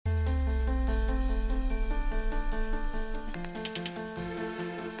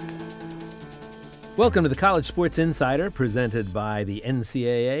Welcome to the College Sports Insider, presented by the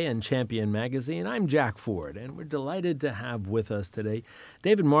NCAA and Champion Magazine. I'm Jack Ford, and we're delighted to have with us today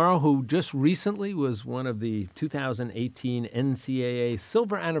David Morrow, who just recently was one of the 2018 NCAA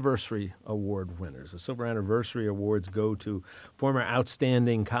Silver Anniversary Award winners. The Silver Anniversary Awards go to former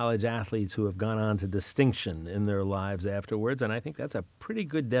outstanding college athletes who have gone on to distinction in their lives afterwards, and I think that's a pretty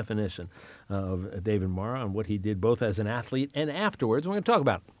good definition of David Morrow and what he did both as an athlete and afterwards. We're going to talk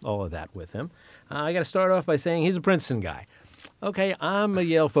about all of that with him. I got to start off by saying he's a Princeton guy. Okay, I'm a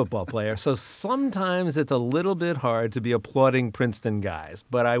Yale football player, so sometimes it's a little bit hard to be applauding Princeton guys.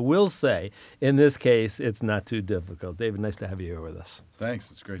 But I will say, in this case, it's not too difficult. David, nice to have you here with us.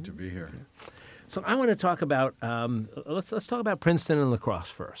 Thanks. It's great to be here. So I want to talk about let's talk about Princeton and lacrosse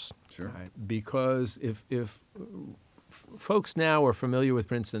first. Sure. Right? Because if folks now are familiar with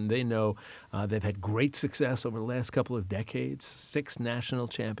Princeton, they know they've had great success over the last couple of decades, 6 national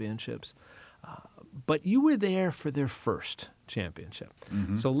championships. But you were there for their first championship.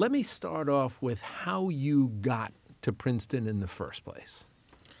 Mm-hmm. So let me start off with how you got to Princeton in the first place.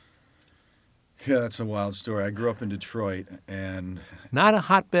 Yeah, that's a wild story. I grew up in Detroit, and not a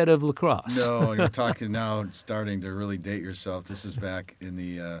hotbed of lacrosse. No, you're talking now, starting to really date yourself. This is back in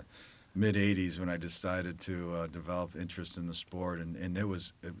the mid-'80s when I decided to develop interest in the sport, and it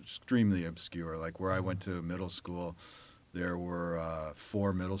was extremely obscure. Like where I went to middle school, there were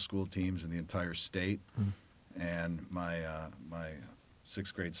 4 middle school teams in the entire state, and my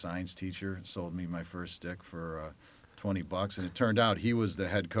sixth grade science teacher sold me my first stick for $20, and it turned out he was the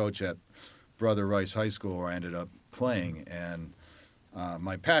head coach at Brother Rice High School where I ended up playing, and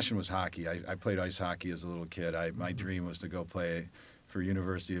my passion was hockey. I played ice hockey as a little kid. My dream was to go play for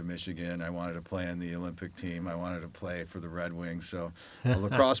University of Michigan. I wanted to play in the Olympic team. I wanted to play for the Red Wings. So a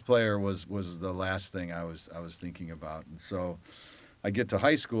lacrosse player was the last thing I was thinking about. And so I get to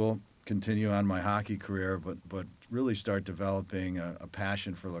high school, continue on my hockey career, but really start developing a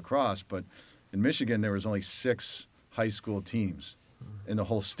passion for lacrosse. But in Michigan, there was only 6 high school teams in the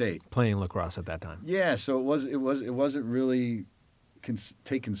whole state playing lacrosse at that time. Yeah, so it wasn't really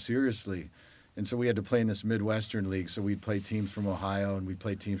taken seriously. And so we had to play in this Midwestern league. So we'd play teams from Ohio and we'd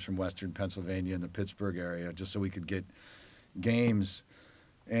play teams from Western Pennsylvania and the Pittsburgh area just so we could get games.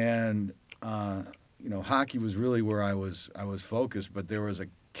 And, hockey was really where I was focused. But there was a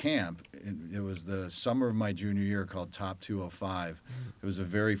camp. It was the summer of my junior year called Top 205. It was the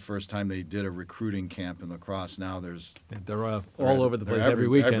very first time they did a recruiting camp in lacrosse. Now they're all over the place every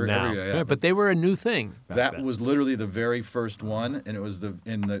weekend now. Yeah, but they were a new thing. That was literally the very first one, and it was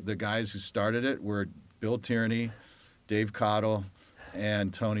the guys who started it were Bill Tierney, Dave Cottle,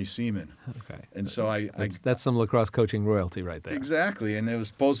 and Tony Seaman. Okay. And so that's some lacrosse coaching royalty right there. Exactly, and it was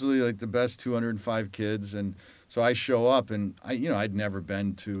supposedly like the best 205 kids, and so I show up, and I'd never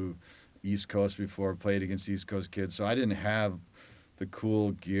been to East Coast before, played against East Coast kids, so I didn't have the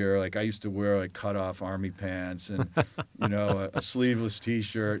cool gear. Like I used to wear like cut-off army pants and a sleeveless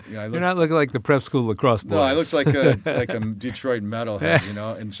T-shirt. You're not looking like the prep school lacrosse boys. No, I looked like a Detroit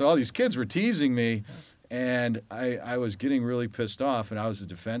metalhead, And so all these kids were teasing me, and I was getting really pissed off. And I was a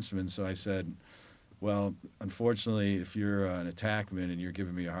defenseman, so I said, well, unfortunately, if you're an attackman and you're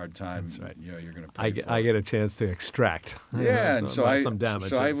giving me a hard time, that's right. You're going to pay for it. I get a chance to extract. Yeah, and so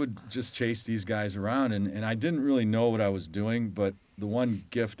damage. I would just chase these guys around, and I didn't really know what I was doing, but the one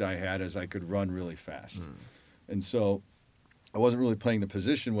gift I had is I could run really fast. And so I wasn't really playing the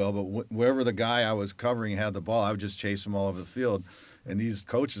position well, but wherever the guy I was covering had the ball, I would just chase him all over the field. And these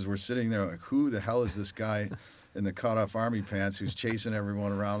coaches were sitting there like, who the hell is this guy in the cut-off army pants who's chasing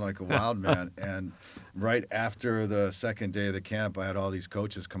everyone around like a wild man? And right after the second day of the camp, I had all these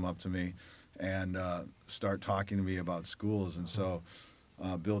coaches come up to me and start talking to me about schools. And so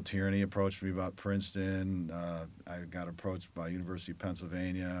Bill Tierney approached me about Princeton. I got approached by University of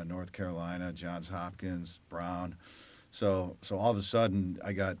Pennsylvania, North Carolina, Johns Hopkins, Brown. So all of a sudden,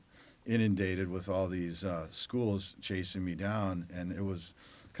 I got inundated with all these schools chasing me down, and it was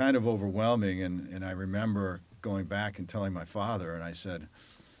kind of overwhelming. And I remember going back and telling my father, and I said,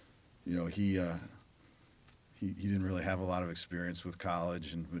 he didn't really have a lot of experience with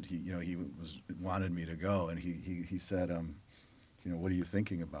college, but he wanted me to go, and he said, what are you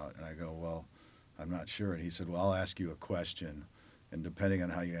thinking about? And I go, well, I'm not sure. And he said, well, I'll ask you a question, and depending on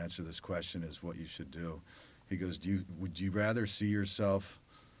how you answer this question is what you should do. He goes, would you rather see yourself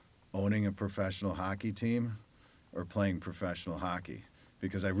owning a professional hockey team or playing professional hockey?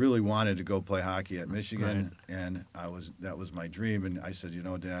 Because I really wanted to go play hockey at Michigan, right. And that was my dream. And I said,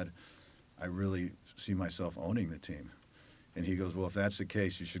 Dad, I really see myself owning the team. And he goes, well, if that's the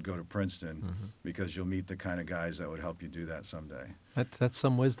case, you should go to Princeton because you'll meet the kind of guys that would help you do that someday. That's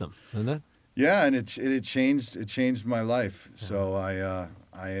some wisdom, isn't it? Yeah, and it changed my life. So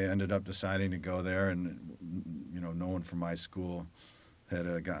I ended up deciding to go there, and no one from my school had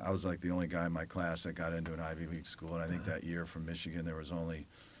a guy. I was like the only guy in my class that got into an Ivy League school, and I think that year from Michigan there was only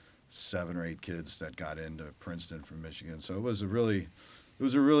 7 or 8 kids that got into Princeton from Michigan. So it was a really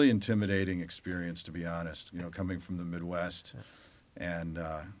intimidating experience, to be honest. Coming from the Midwest, and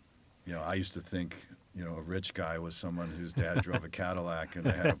I used to think a rich guy was someone whose dad drove a Cadillac and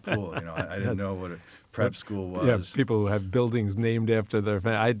they had a pool. I didn't know what a prep school was. Yeah, people who have buildings named after their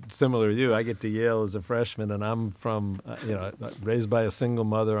family. Similar to you, I get to Yale as a freshman, and I'm from, raised by a single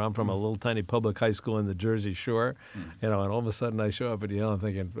mother. I'm from a little tiny public high school in the Jersey Shore, and all of a sudden I show up at Yale and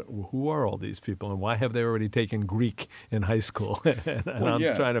thinking, who are all these people, and why have they already taken Greek in high school? and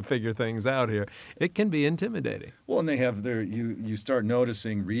I'm trying to figure things out here. It can be intimidating. Well, and they have you start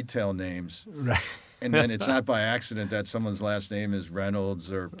noticing retail names. Right. And then it's not by accident that someone's last name is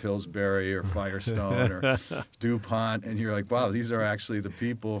Reynolds or Pillsbury or Firestone or DuPont, and you're like, wow, these are actually the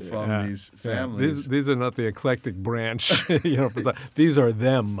people from these families. These are not the eclectic branch. These are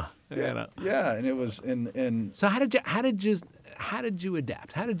them. Yeah, and it was and. So how did you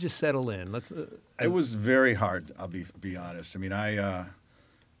adapt? How did you settle in? It was very hard. I'll be honest. I mean,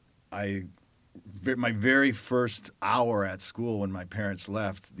 my very first hour at school when my parents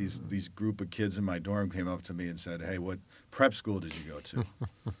left, these group of kids in my dorm came up to me and said, "Hey, what prep school did you go to?"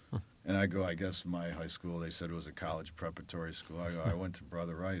 And I go, "I guess my high school." They said it was a college preparatory school. I go, "I went to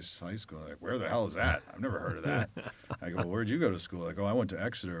Brother Rice High School." They're like, "Where the hell is that? I've never heard of that." I go, "Where'd you go to school?" I go, "I went to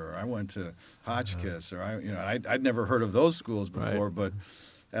Exeter, or I went to Hotchkiss, or I'd never heard of those schools before." Right. But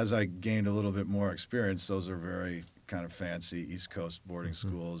as I gained a little bit more experience, those are very kind of fancy East Coast boarding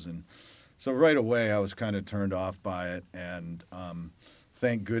schools, and so right away I was kind of turned off by it. And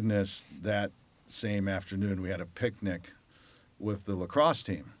thank goodness that same afternoon we had a picnic with the lacrosse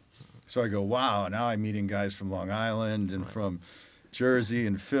team. So I go, wow, now I'm meeting guys from Long Island and from Jersey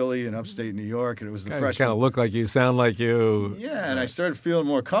and Philly and upstate New York, and it was the freshman. Kind of look like you, sound like you. Yeah, and I started feeling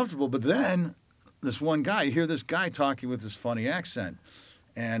more comfortable. But then this one guy, you hear this guy talking with this funny accent,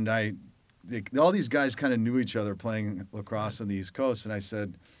 and all these guys kind of knew each other playing lacrosse on the East Coast, and I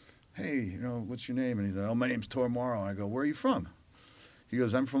said, "Hey, what's your name?" And he's like, "Oh, my name's Tor Morrow." And I go, "Where are you from?" He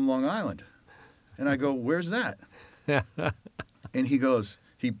goes, "I'm from Long Island." And I go, "Where's that?" And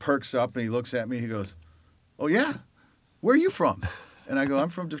he perks up and he looks at me. He goes, "Oh, yeah? Where are you from?" And I go, "I'm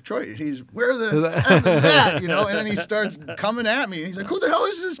from Detroit." He's, "Where the F is that?" And then he starts coming at me. And he's like, "Who the hell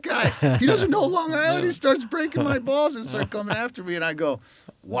is this guy? He doesn't know Long Island." He starts breaking my balls and starts coming after me. And I go,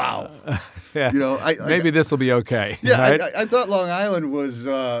 wow. Maybe this will be okay. Yeah, right? I thought Long Island was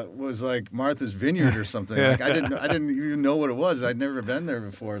like Martha's Vineyard or something. Like I didn't even know what it was. I'd never been there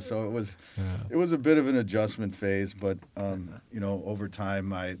before, so it was a bit of an adjustment phase. But over time,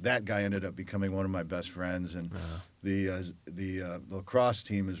 that guy ended up becoming one of my best friends, and the lacrosse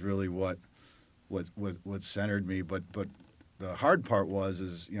team is really what centered me. But the hard part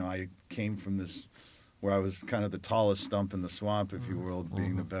is I came from this where I was kind of the tallest stump in the swamp, if you will,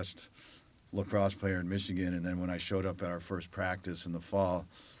 being the best lacrosse player in Michigan. And then when I showed up at our first practice in the fall,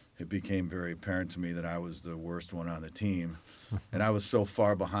 it became very apparent to me that I was the worst one on the team. And I was so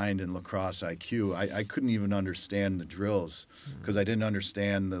far behind in lacrosse IQ, I couldn't even understand the drills because I didn't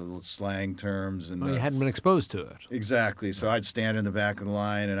understand the slang terms. And you hadn't been exposed to it. Exactly. So I'd stand in the back of the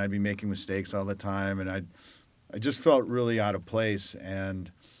line, and I'd be making mistakes all the time, and I just felt really out of place.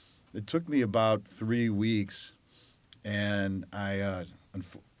 And it took me about 3 weeks, and I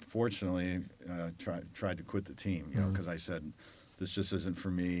unfortunately tried to quit the team, because I said, this just isn't for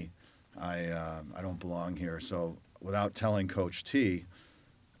me. I don't belong here. So without telling Coach T,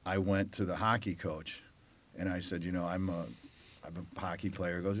 I went to the hockey coach, and I said, I'm a hockey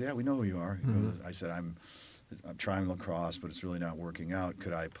player. He goes, "Yeah, we know who you are." I said, I'm trying lacrosse, but it's really not working out.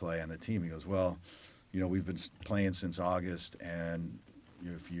 Could I play on the team? He goes, "Well, we've been playing since August, and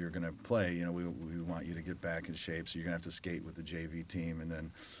if you're going to play, we want you to get back in shape, so you're going to have to skate with the JV team and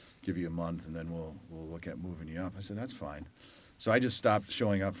then give you a month, and then we'll look at moving you up." I said, "That's fine." So I just stopped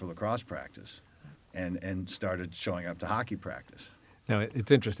showing up for lacrosse practice and started showing up to hockey practice. Now,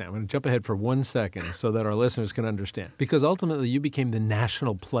 it's interesting. I'm going to jump ahead for 1 second so that our listeners can understand. Because ultimately, you became the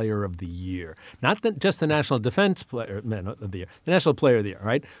National Player of the Year. Not just the National Defense Player of the Year, the National Player of the Year,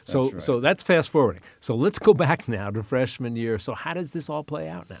 right? So, right. So that's fast forwarding. So let's go back now to freshman year. So how does this all play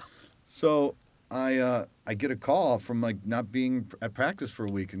out now? So I get a call from not being at practice for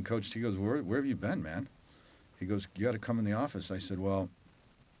a week, and Coach T goes, where have you been, man? He goes, "You got to come in the office." I said, "Well,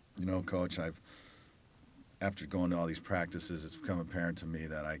 Coach, after going to all these practices, it's become apparent to me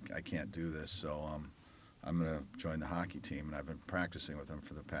that I can't do this, so I'm going to join the hockey team, and I've been practicing with them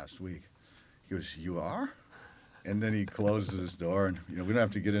for the past week." He goes, "You are?" And then he closes his door, and we don't have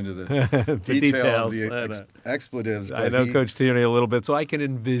to get into the The detail of details. the expletives. I But know Coach Tierney a little bit, so I can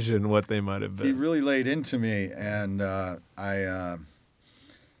envision what they might have been. he really laid into me, and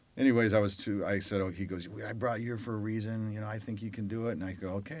anyways, I said, he goes, "I brought you here for a reason. I think you can do it." And I go,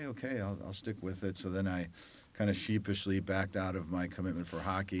 okay, I'll stick with it. So then I kind of sheepishly backed out of my commitment for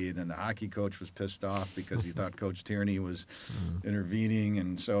hockey. And then the hockey coach was pissed off because he thought Coach Tierney was intervening.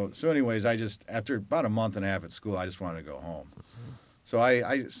 And so anyways, after about a month and a half at school, I just wanted to go home. So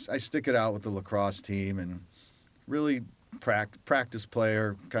I stick it out with the lacrosse team and really practice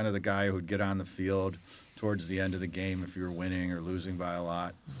player, kind of the guy who'd get on the field towards the end of the game if you were winning or losing by a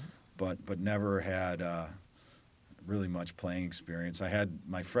lot, but never had really much playing experience. I had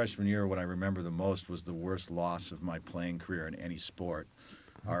my freshman year, what I remember the most was the worst loss of my playing career in any sport.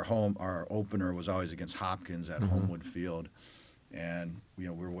 Our opener was always against Hopkins at Homewood Field, and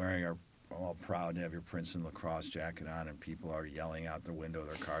we're wearing our all proud to have your Princeton lacrosse jacket on, and people are yelling out the window of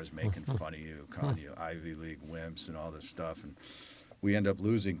their cars, making fun of you, calling you Ivy League wimps and all this stuff, and we end up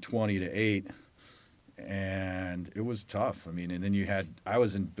losing 20-8. And it was tough. I mean, and then I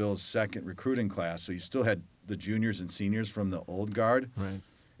was in Bill's second recruiting class, so you still had the juniors and seniors from the old guard. Right.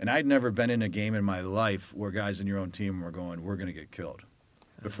 And I'd never been in a game in my life where guys in your own team were going, "We're going to get killed."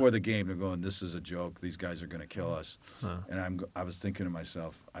 Before the game, they're going, "This is a joke. These guys are going to kill us." And I was thinking to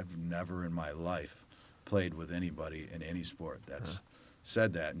myself, I've never in my life played with anybody in any sport that's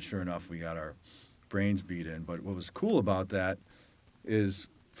said that. And sure enough, we got our brains beat in. But what was cool about that is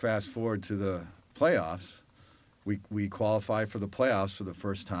fast forward to the playoffs, we qualify for the playoffs for the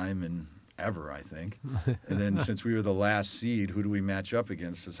first time in ever, I think. And then since we were the last seed, who do we match up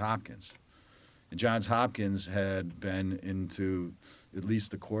against is Hopkins. And Johns Hopkins had been into at least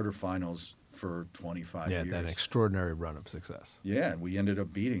the quarterfinals for 25 years. Yeah, that extraordinary run of success. Yeah, and we ended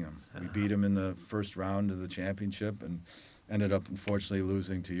up beating them. We beat them in the first round of the championship and ended up, unfortunately,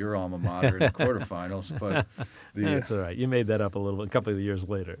 losing to your alma mater in the quarterfinals. But that's all right. You made that up a couple of years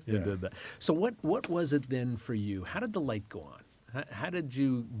later. You Yeah. did that. So what was it then for you? How did the light go on? How did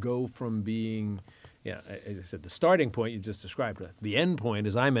you go from being, as I said, the starting point you just described, the end point,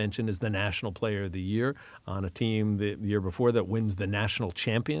 as I mentioned, is the National Player of the Year on a team the year before that wins the national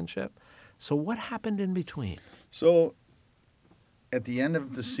championship. So what happened in between? So at the end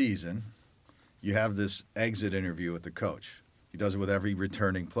of the season, you have this exit interview with the coach. He does it with every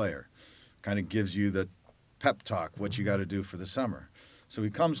returning player. Kind of gives you the pep talk, what you got to do for the summer. So he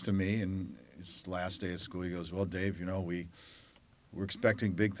comes to me, and it's last day of school. He goes, "Well, Dave, we're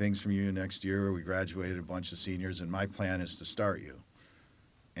expecting big things from you next year. We graduated a bunch of seniors, and my plan is to start you."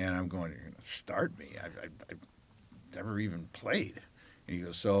 And I'm going, "You're going to start me? I've never even played." And he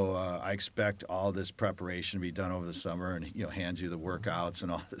goes, "So I expect all this preparation to be done over the summer," and hands you the workouts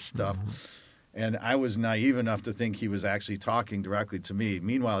and all this stuff. And I was naive enough to think he was actually talking directly to me.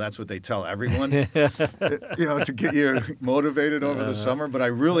 Meanwhile, that's what they tell everyone, to get you motivated over the summer. But I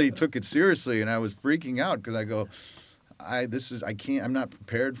really took it seriously, and I was freaking out because I go, I'm not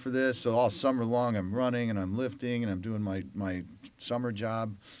prepared for this. So all summer long, I'm running and I'm lifting and I'm doing my summer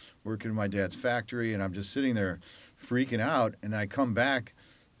job, working in my dad's factory, and I'm just sitting there freaking out. And I come back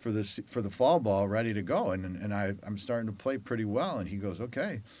for the fall ball ready to go, and I'm starting to play pretty well. And he goes,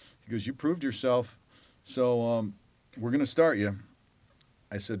 "Okay." He goes, "You proved yourself, so we're going to start you."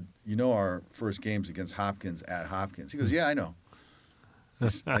 I said, "Our first game's against Hopkins at Hopkins." He goes, "Yeah, I know."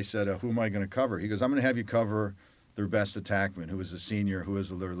 I said, "Who am I going to cover?" He goes, "I'm going to have you cover their best attackman, who was a senior, who was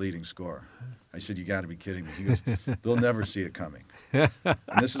their leading scorer." I said, "You got to be kidding me." He goes, "They'll never see it coming." And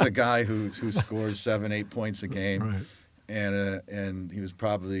this is a guy who scores 7-8 points a game, Right. And he was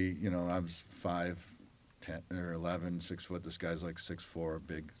probably, I was 5'10" or 11, 6 foot. This guy's like 6'4",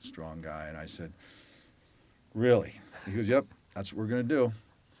 big, strong guy. And I said, "Really?" He goes, "Yep, that's what we're going to do."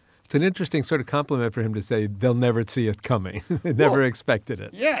 It's an interesting sort of compliment for him to say they'll never see it coming. They never expected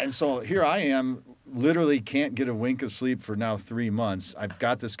it. Yeah, and so here I am, literally can't get a wink of sleep for now 3 months. I've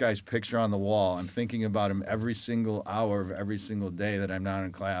got this guy's picture on the wall. I'm thinking about him every single hour of every single day that I'm not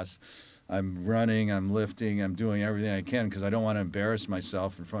in class. I'm running, I'm lifting, I'm doing everything I can because I don't want to embarrass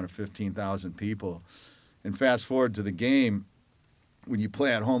myself in front of 15,000 people. And fast forward to the game, when you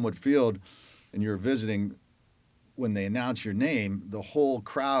play at Homewood Field and you're visiting, when they announce your name, the whole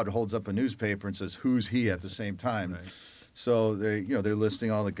crowd holds up a newspaper and says, "Who's he?" at the same time. Right. So they're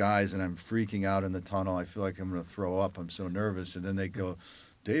listing all the guys, and I'm freaking out in the tunnel. I feel like I'm going to throw up. I'm so nervous. And then they go,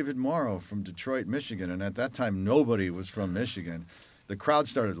 "David Morrow from Detroit, Michigan." And at that time, nobody was from Michigan. The crowd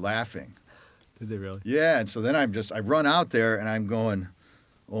started laughing. Did they really? Yeah, and so then I run out there, and I'm going,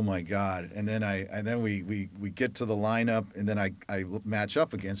 oh my God. And then we get to the lineup, and then I match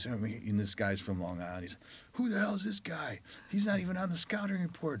up against him, and this guy's from Long Island. He's, who the hell is this guy? He's not even on the scouting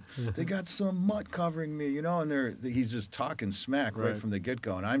report. They got some mutt covering me, and he's just talking smack right from the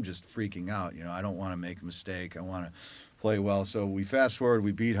get-go, and I'm just freaking out. I don't want to make a mistake. I want to play well. So we fast forward,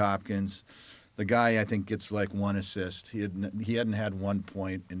 we beat Hopkins. The guy, I think, gets like 1 assist. He hadn't had 1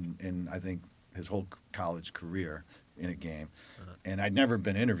 point in I think his whole college career in a game. And I'd never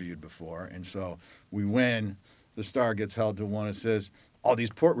been interviewed before. And so we win. The Star gets held to 1 assist. All these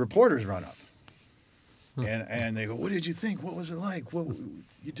reporters run up. And they go, what did you think? What was it like?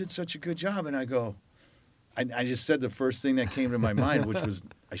 You did such a good job. And I go, I just said the first thing that came to my mind, which was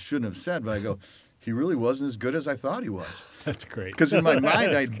I shouldn't have said, but I go, he really wasn't as good as I thought he was. That's great. Because in my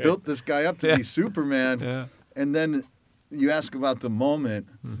mind, I built this guy up to be Superman. Yeah. And then you ask about the moment.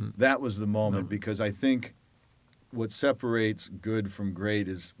 That was the moment, because I think what separates good from great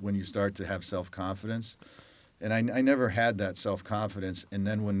is when you start to have self-confidence. And I never had that self-confidence. And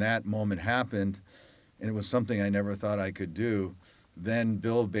then when that moment happened, and it was something I never thought I could do, then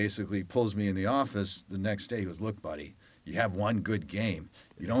Bill basically pulls me in the office the next day. He goes, look, buddy, you have 1 good game.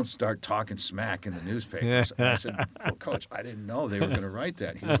 You don't start talking smack in the newspapers. And I said, well, Coach, I didn't know they were going to write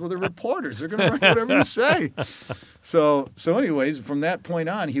that. He goes, well, they're reporters. They're going to write whatever you say. So anyways, from that point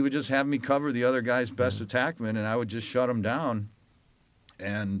on, he would just have me cover the other guy's best attackman, and I would just shut him down.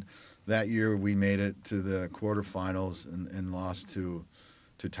 And that year we made it to the quarterfinals and lost to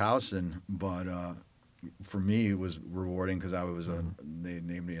Towson. But for me, it was rewarding because I was they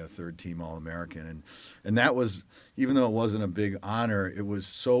named me a 3rd-team All-American, and that was, even though it wasn't a big honor, it was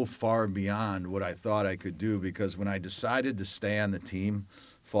so far beyond what I thought I could do, because when I decided to stay on the team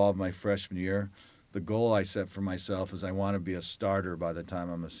fall of my freshman year, the goal I set for myself is I want to be a starter by the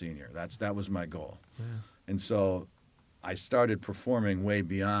time I'm a senior. That was my goal. Yeah. And so I started performing way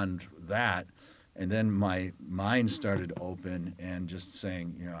beyond that, and then my mind started to open and just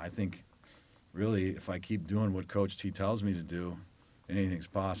saying, I think really, if I keep doing what Coach T tells me to do, anything's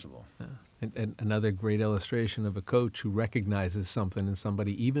possible. Yeah. And another great illustration of a coach who recognizes something in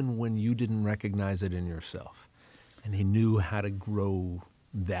somebody even when you didn't recognize it in yourself. And he knew how to grow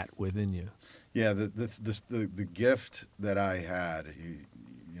that within you. Yeah, the gift that I had,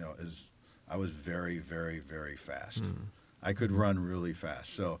 is I was very, very, very fast. I could run really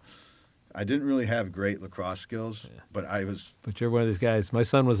fast. So I didn't really have great lacrosse skills, but I was. But you're one of these guys. My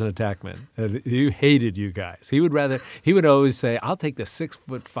son was an attackman. He hated you guys. He would always say, I'll take the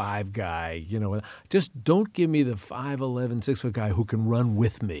 6'5" guy, just don't give me the 5'11", 6-foot guy who can run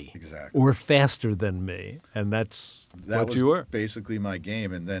with me. Exactly. Or faster than me. And that what you were. That was basically my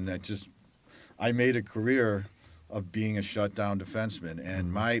game. And then I made a career of being a shutdown defenseman.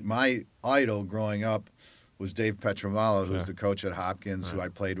 And my idol growing up was Dave Petrovalo, who was the coach at Hopkins, who I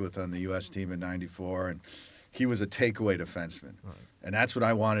played with on the U.S. team in '94, and he was a takeaway defenseman. Right. And that's what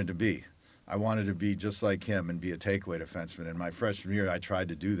I wanted to be. I wanted to be just like him and be a takeaway defenseman. And my freshman year, I tried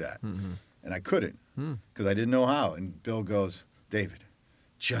to do that. And I couldn't because I didn't know how. And Bill goes, David,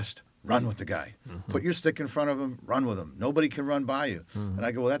 just run with the guy. Put your stick in front of him, run with him. Nobody can run by you. And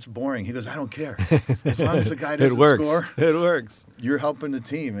I go, well, that's boring. He goes, I don't care. As long as the guy doesn't score. It works. You're helping the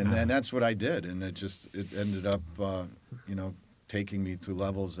team. And that's what I did. And it ended up, taking me to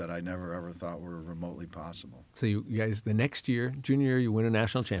levels that I never, ever thought were remotely possible. So you guys, the next year, junior year, you win a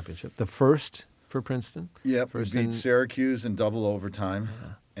national championship. The first for Princeton? Yep, we beat Syracuse in double overtime.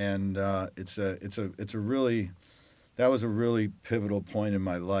 And it's a really... That was a really pivotal point in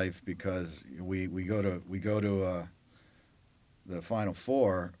my life because we go to the Final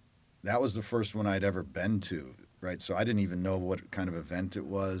Four. That was the first one I'd ever been to, right? So I didn't even know what kind of event it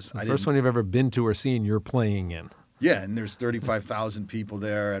was. The first one you've ever been to or seen you're playing in. Yeah, and there's 35,000 people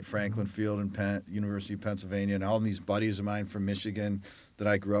there at Franklin Field in University of Pennsylvania, and all these buddies of mine from Michigan that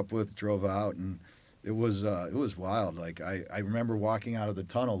I grew up with drove out, and it was wild. Like I remember walking out of the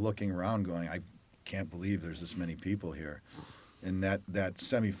tunnel, looking around, going, I can't believe there's this many people here. And that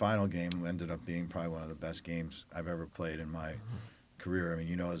semifinal game ended up being probably one of the best games I've ever played in my career. I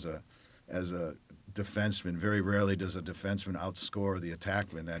mean, as a defenseman, very rarely does a defenseman outscore the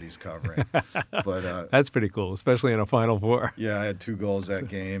attackman that he's covering. But that's pretty cool, especially in a Final Four. Yeah, I had 2 goals that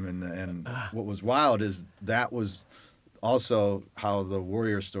game, and what was wild is that was also how the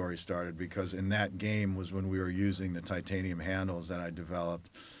Warrior story started, because in that game was when we were using the titanium handles that I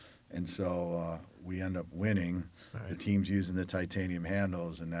developed. And so we end up winning. Right. The team's using the titanium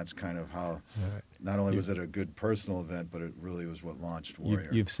handles, and that's kind of how not only was it a good personal event, but it really was what launched Warrior.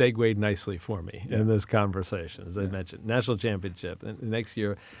 You've segued nicely for me Yeah. in this conversation. As I mentioned, national championship. And next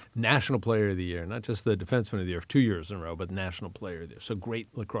year, National Player of the Year, not just the Defenseman of the Year for 2 years in a row, but National Player of the Year. So great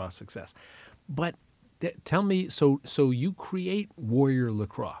lacrosse success. But tell me, so you create Warrior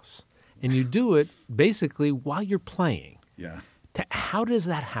Lacrosse, and you do it basically while you're playing. Yeah. How does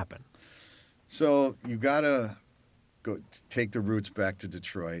that happen? So you got to go take the roots back to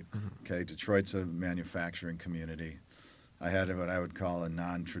Detroit. Okay, Detroit's a manufacturing community. I had what I would call a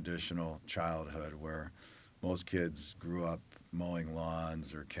non-traditional childhood where most kids grew up mowing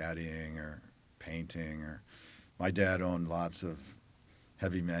lawns or caddying or painting. Or my dad owned lots of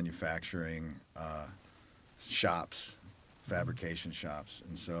heavy manufacturing shops, fabrication shops.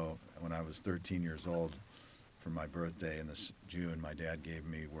 And so when I was 13 years old, for my birthday in this June, my dad gave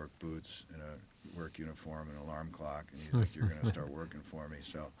me work boots and a work uniform and an alarm clock, and he's like, "You're going to start working for me."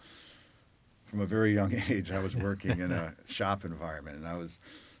 So from a very young age, I was working in a shop environment, and I was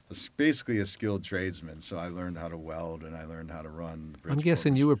basically a skilled tradesman. So I learned how to weld, and I learned how to run. I'm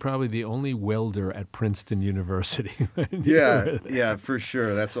guessing you were probably the only welder at Princeton University. Yeah, for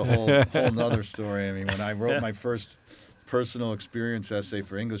sure. That's a whole nother story. I mean, when I wrote my first personal experience essay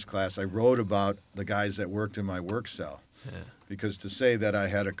for English class, I wrote about the guys that worked in my work cell. Yeah. Because to say that I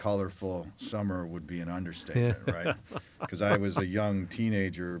had a colorful summer would be an understatement, right? Because I was a young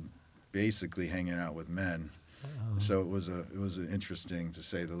teenager, basically hanging out with men. So it was interesting to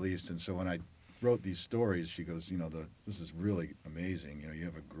say the least. And so when I wrote these stories, she goes, this is really amazing. You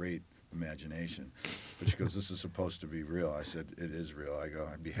have a great imagination. But she goes, this is supposed to be real. I said, it is real. I go,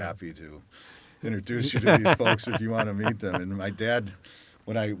 I'd be happy to introduce you to these folks if you want to meet them. And my dad,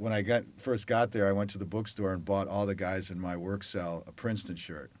 when I first got there, I went to the bookstore and bought all the guys in my work cell a Princeton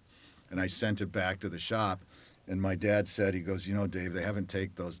shirt, and I sent it back to the shop. And my dad said, he goes, Dave, they haven't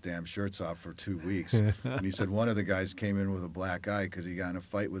taken those damn shirts off for 2 weeks. And he said one of the guys came in with a black eye because he got in a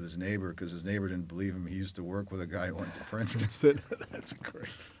fight with his neighbor because his neighbor didn't believe him. He used to work with a guy who went to Princeton. That's great.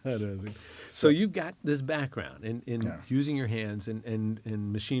 That is. So you've got this background in using your hands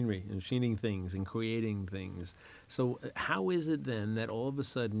and machinery and machining things and creating things. So how is it then that all of a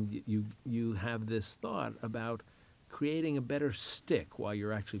sudden you have this thought about creating a better stick while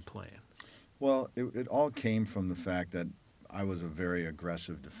you're actually playing? Well, it all came from the fact that I was a very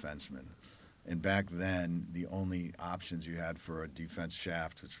aggressive defenseman. And back then, the only options you had for a defense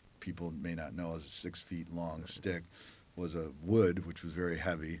shaft, which people may not know is a 6 feet long stick, was a wood, which was very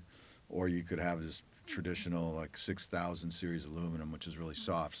heavy, or you could have this traditional like 6000 series aluminum, which is really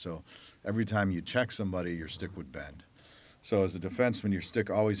soft. So every time you check somebody, your stick would bend. So as a defenseman, your stick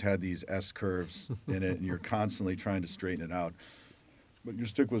always had these S curves in it, and you're constantly trying to straighten it out. But your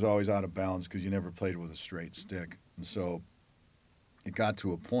stick was always out of balance because you never played with a straight stick. And so it got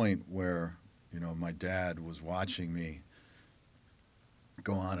to a point where, my dad was watching me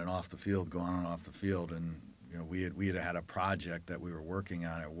go on and off the field, and we had had a project that we were working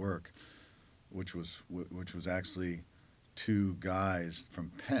on at work, which was actually two guys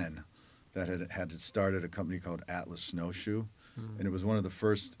from Penn that had started a company called Atlas Snowshoe. And it was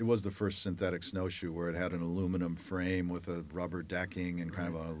the first synthetic snowshoe where it had an aluminum frame with a rubber decking and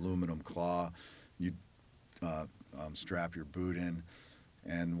kind of an aluminum claw. You'd strap your boot in.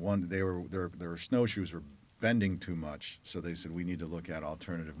 And their snowshoes were bending too much, so they said we need to look at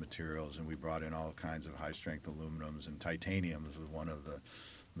alternative materials, and we brought in all kinds of high-strength aluminums, and titanium was one of the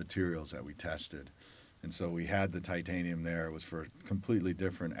materials that we tested. And so we had the titanium there. It was for a completely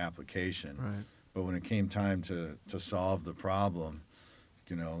different application. Right. But when it came time to solve the problem,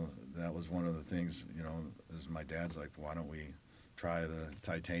 that was one of the things, as my dad's like, why don't we try the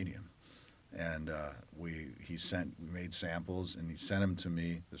titanium? And we made samples, and he sent them to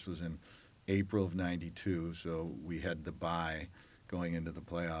me. This was in April of '92, so we had the bye going into the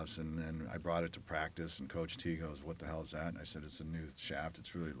playoffs, and I brought it to practice, and Coach T goes, what the hell is that? And I said, it's a new shaft.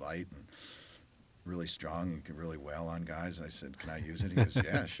 It's really light and really strong. You can really wail on guys. I said, can I use it? He goes,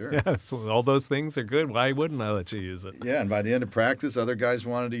 yeah, sure. Yeah, so all those things are good. Why wouldn't I let you use it? Yeah, and by the end of practice, other guys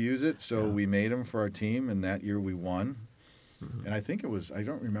wanted to use it, so we made them for our team, and that year we won. Mm-hmm. And I think I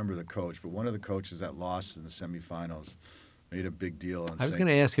don't remember the coach, but one of the coaches that lost in the semifinals made a big deal. I was going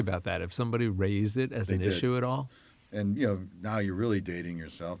to ask you about that, if somebody raised it as an issue at all. And, now you're really dating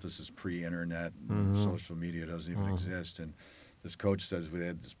yourself. This is pre-internet. Social media doesn't even exist. And this coach says we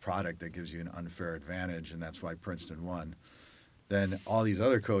had this product that gives you an unfair advantage, and that's why Princeton won. Then all these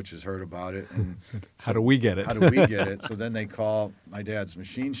other coaches heard about it. And how do we get it? How do we get it? So then they call my dad's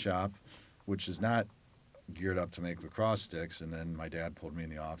machine shop, which is not geared up to make lacrosse sticks. And then my dad pulled me in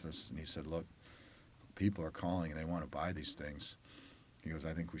the office, and he said, look, people are calling, and they want to buy these things. He goes,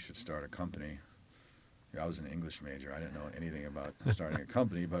 I think we should start a company. I was an English major. I didn't know anything about starting a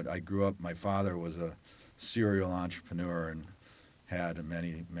company, but I grew up. My father was a serial entrepreneur and had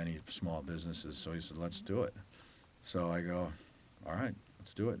many, many small businesses. So he said, let's do it. So I go, all right,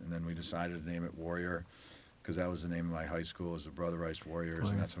 let's do it. And then we decided to name it Warrior because that was the name of my high school, was the Brother Rice Warriors.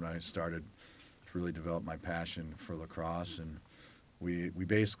 Right. And that's when I started to really develop my passion for lacrosse. And we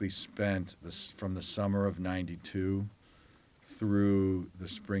basically spent this from the summer of 92 through the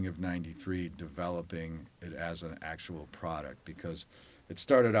spring of 93 developing it as an actual product, because it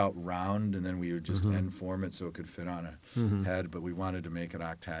started out round and then we would just end form it so it could fit on a head, but we wanted to make it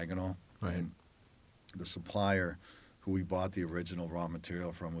octagonal. Right. And the supplier who we bought the original raw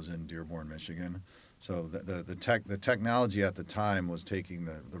material from was in Dearborn, Michigan. So the technology at the time was taking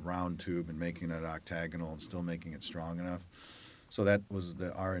the round tube and making it octagonal and still making it strong enough. So that was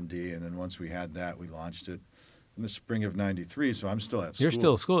the R&D, and then once we had that, we launched it in the spring of 93, so I'm still at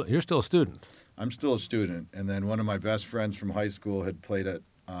school. You're still a student. I'm still a student, and then one of my best friends from high school had played at,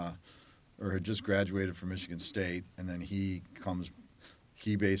 or had just graduated from Michigan State, and then he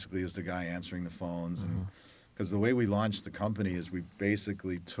basically is the guy answering the phones, and because the way we launched the company is we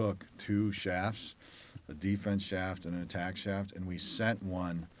basically took two shafts, a defense shaft and an attack shaft, and we sent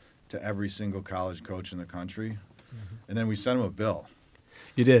one to every single college coach in the country, and then we sent them a bill.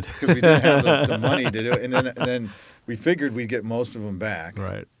 You did. Because we didn't have the money to do it. And then we figured we'd get most of them back.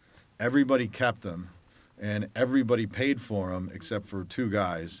 Right. Everybody kept them, and everybody paid for them except for two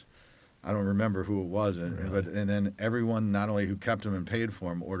guys. I don't remember who it was. And then everyone, not only who kept them and paid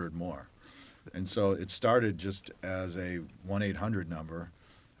for them, ordered more. And so it started just as a 1-800 number.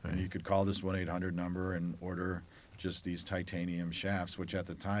 Right. And you could call this 1-800 number and order just these titanium shafts, which at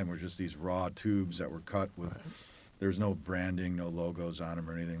the time were just these raw tubes that were cut with... Right. There's no branding, no logos on them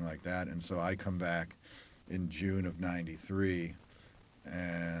or anything like that. And so I come back in June of 93,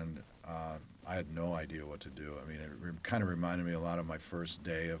 and I had no idea what to do. I mean, it kind of reminded me a lot of my first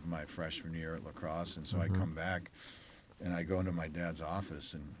day of my freshman year at lacrosse. And so I come back, and I go into my dad's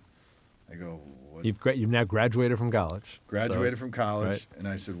office, and I go, "What?" You've now graduated from college. Graduated from college, right. And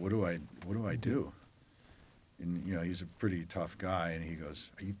I said, "What do I do?" And he's a pretty tough guy, and he goes,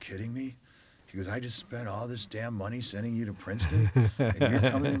 "Are you kidding me?" He goes, "I just spent all this damn money sending you to Princeton, and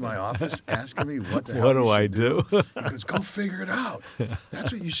you're coming in my office asking me what the hell what do I do?" He goes, "Go figure it out.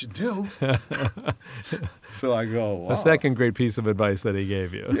 That's what you should do." So I go, "Wow." The second great piece of advice that he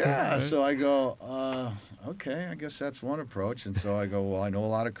gave you. Yeah, so I go, okay, I guess that's one approach. And so I go, well, I know a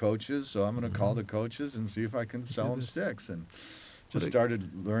lot of coaches, so I'm going to call the coaches and see if I can sell them sticks. And just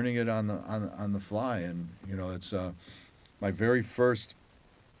started learning it on the fly. And, it's my very first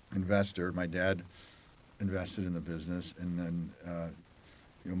investor. My dad invested in the business, and then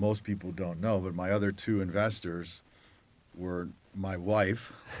most people don't know, but my other two investors were my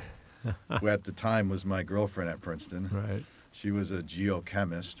wife, who at the time was my girlfriend at Princeton. Right. She was a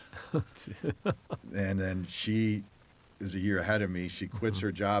geochemist, and then she is a year ahead of me. She quits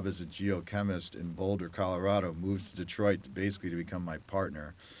her job as a geochemist in Boulder, Colorado, moves to Detroit basically to become my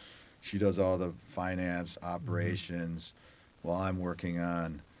partner. She does all the finance, operations, while I'm working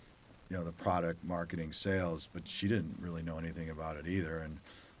on the product, marketing, sales, but she didn't really know anything about it either. And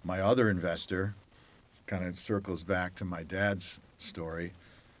my other investor, kind of circles back to my dad's story,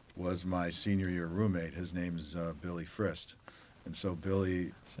 was my senior year roommate. His name's Billy Frist. And so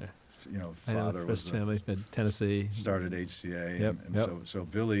Billy, father was family in Tennessee, started HCA. Yep, and so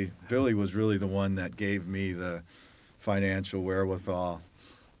Billy was really the one that gave me the financial wherewithal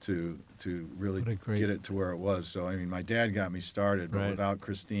to really get it to where it was. So, I mean, my dad got me started, but without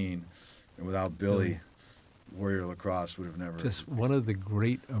Christine and without Billy, Warrior Lacrosse would have never... Just one of the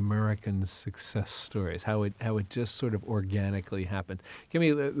great American success stories, how it just sort of organically happened. Give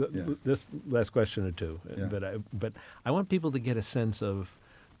me this last question or two, but I want people to get a sense of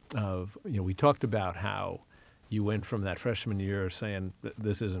we talked about how you went from that freshman year saying,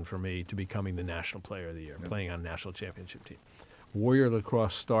 this isn't for me, to becoming the national player of the year, playing on a national championship team. Warrior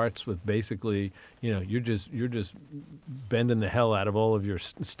Lacrosse starts with basically, you're just bending the hell out of all of your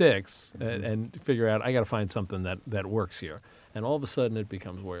sticks and figure out, I got to find something that works here. And all of a sudden it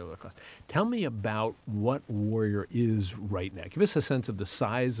becomes Warrior Lacrosse. Tell me about what Warrior is right now. Give us a sense of the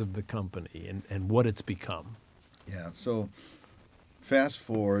size of the company and what it's become. Yeah, so fast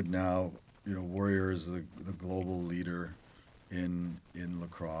forward now, Warrior is the global leader in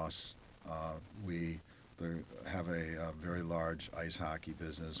lacrosse. We have a very large ice hockey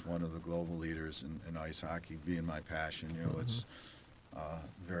business, one of the global leaders in ice hockey, being my passion. It's a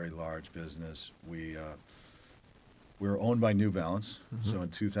very large business. We're owned by New Balance. So in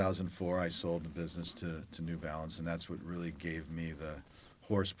 2004, I sold the business to New Balance, and that's what really gave me the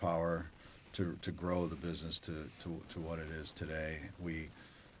horsepower to grow the business to what it is today. We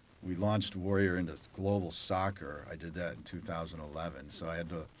launched Warrior into global soccer. I did that in 2011. So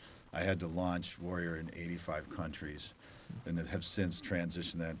I had to launch Warrior in 85 countries, and have since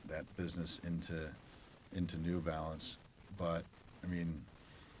transitioned that business into New Balance. But I mean,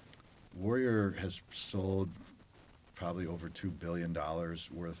 Warrior has sold probably over $2 billion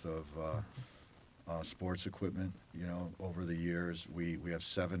worth of sports equipment, over the years. We have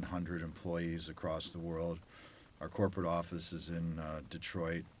 700 employees across the world. Our corporate office is in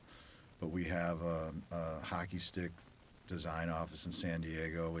Detroit, but we have a hockey stick design office in San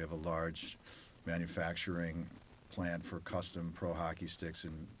Diego. We have a large manufacturing plant for custom pro hockey sticks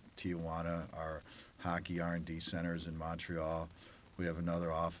in Tijuana. Our hockey R&D centers in Montreal. We have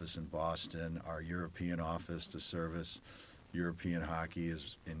another office in Boston. Our European office to service European hockey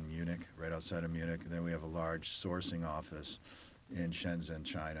is in Munich, right outside of Munich. And then we have a large sourcing office in Shenzhen,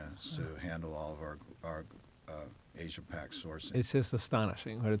 China, to handle all of our Asia-Pac sourcing. It's just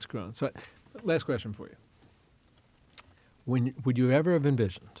astonishing what it's grown. So, last question for you. Would you ever have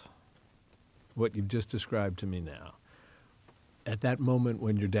envisioned what you've just described to me now, at that moment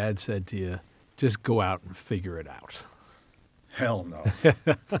when your dad said to you, just go out and figure it out? Hell no.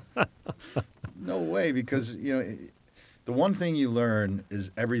 No way, because, the one thing you learn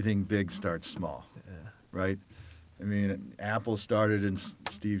is everything big starts small, right? I mean, Apple started in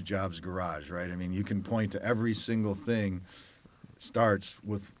Steve Jobs' garage, right? I mean, you can point to every single thing starts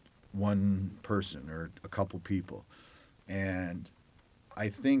with one person or a couple people. And I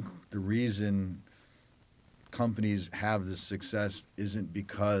think the reason companies have this success isn't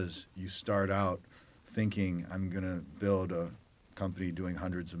because you start out thinking, I'm going to build a company doing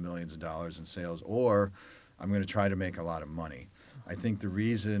hundreds of millions of dollars in sales, or I'm going to try to make a lot of money. I think the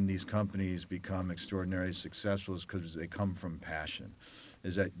reason these companies become extraordinarily successful is because they come from passion,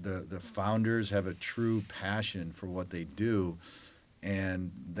 is that the founders have a true passion for what they do,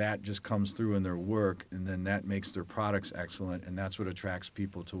 and that just comes through in their work, and then that makes their products excellent, and that's what attracts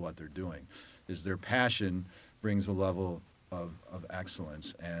people to what they're doing, is their passion brings a level of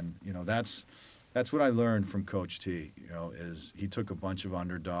excellence. And, that's what I learned from Coach T, is he took a bunch of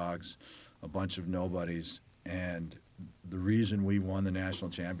underdogs, a bunch of nobodies, and the reason we won the national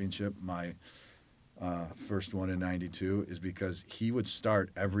championship, my first one in '92, is because he would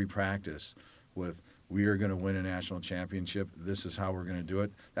start every practice with, we are going to win a national championship. This is how we're going to do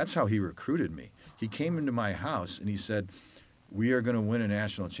it. That's how he recruited me. He came into my house and he said, we are going to win a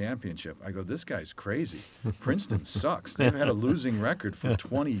national championship. I go, this guy's crazy. Princeton sucks. They've had a losing record for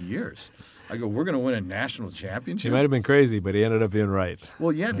 20 years. I go, we're going to win a national championship? He might have been crazy, but he ended up being right.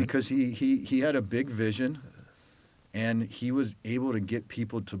 Well, yeah, because he had a big vision, and he was able to get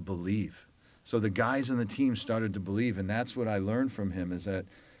people to believe. So the guys on the team started to believe, and that's what I learned from him, is that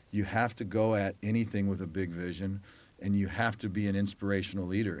you have to go at anything with a big vision, and you have to be an inspirational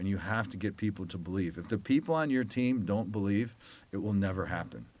leader, and you have to get people to believe. If the people on your team don't believe, it will never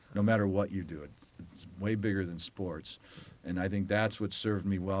happen, no matter what you do. It's way bigger than sports, and I think that's what served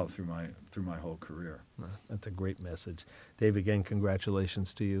me well through my whole career. That's a great message. Dave, again,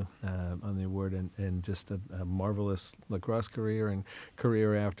 congratulations to you on the award, and just a marvelous lacrosse career and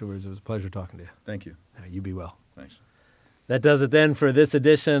career afterwards. It was a pleasure talking to you. Thank you. You be well. Thanks. That does it then for this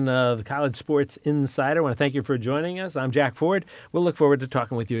edition of College Sports Insider. I want to thank you for joining us. I'm Jack Ford. We'll look forward to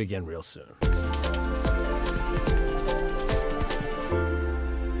talking with you again real soon.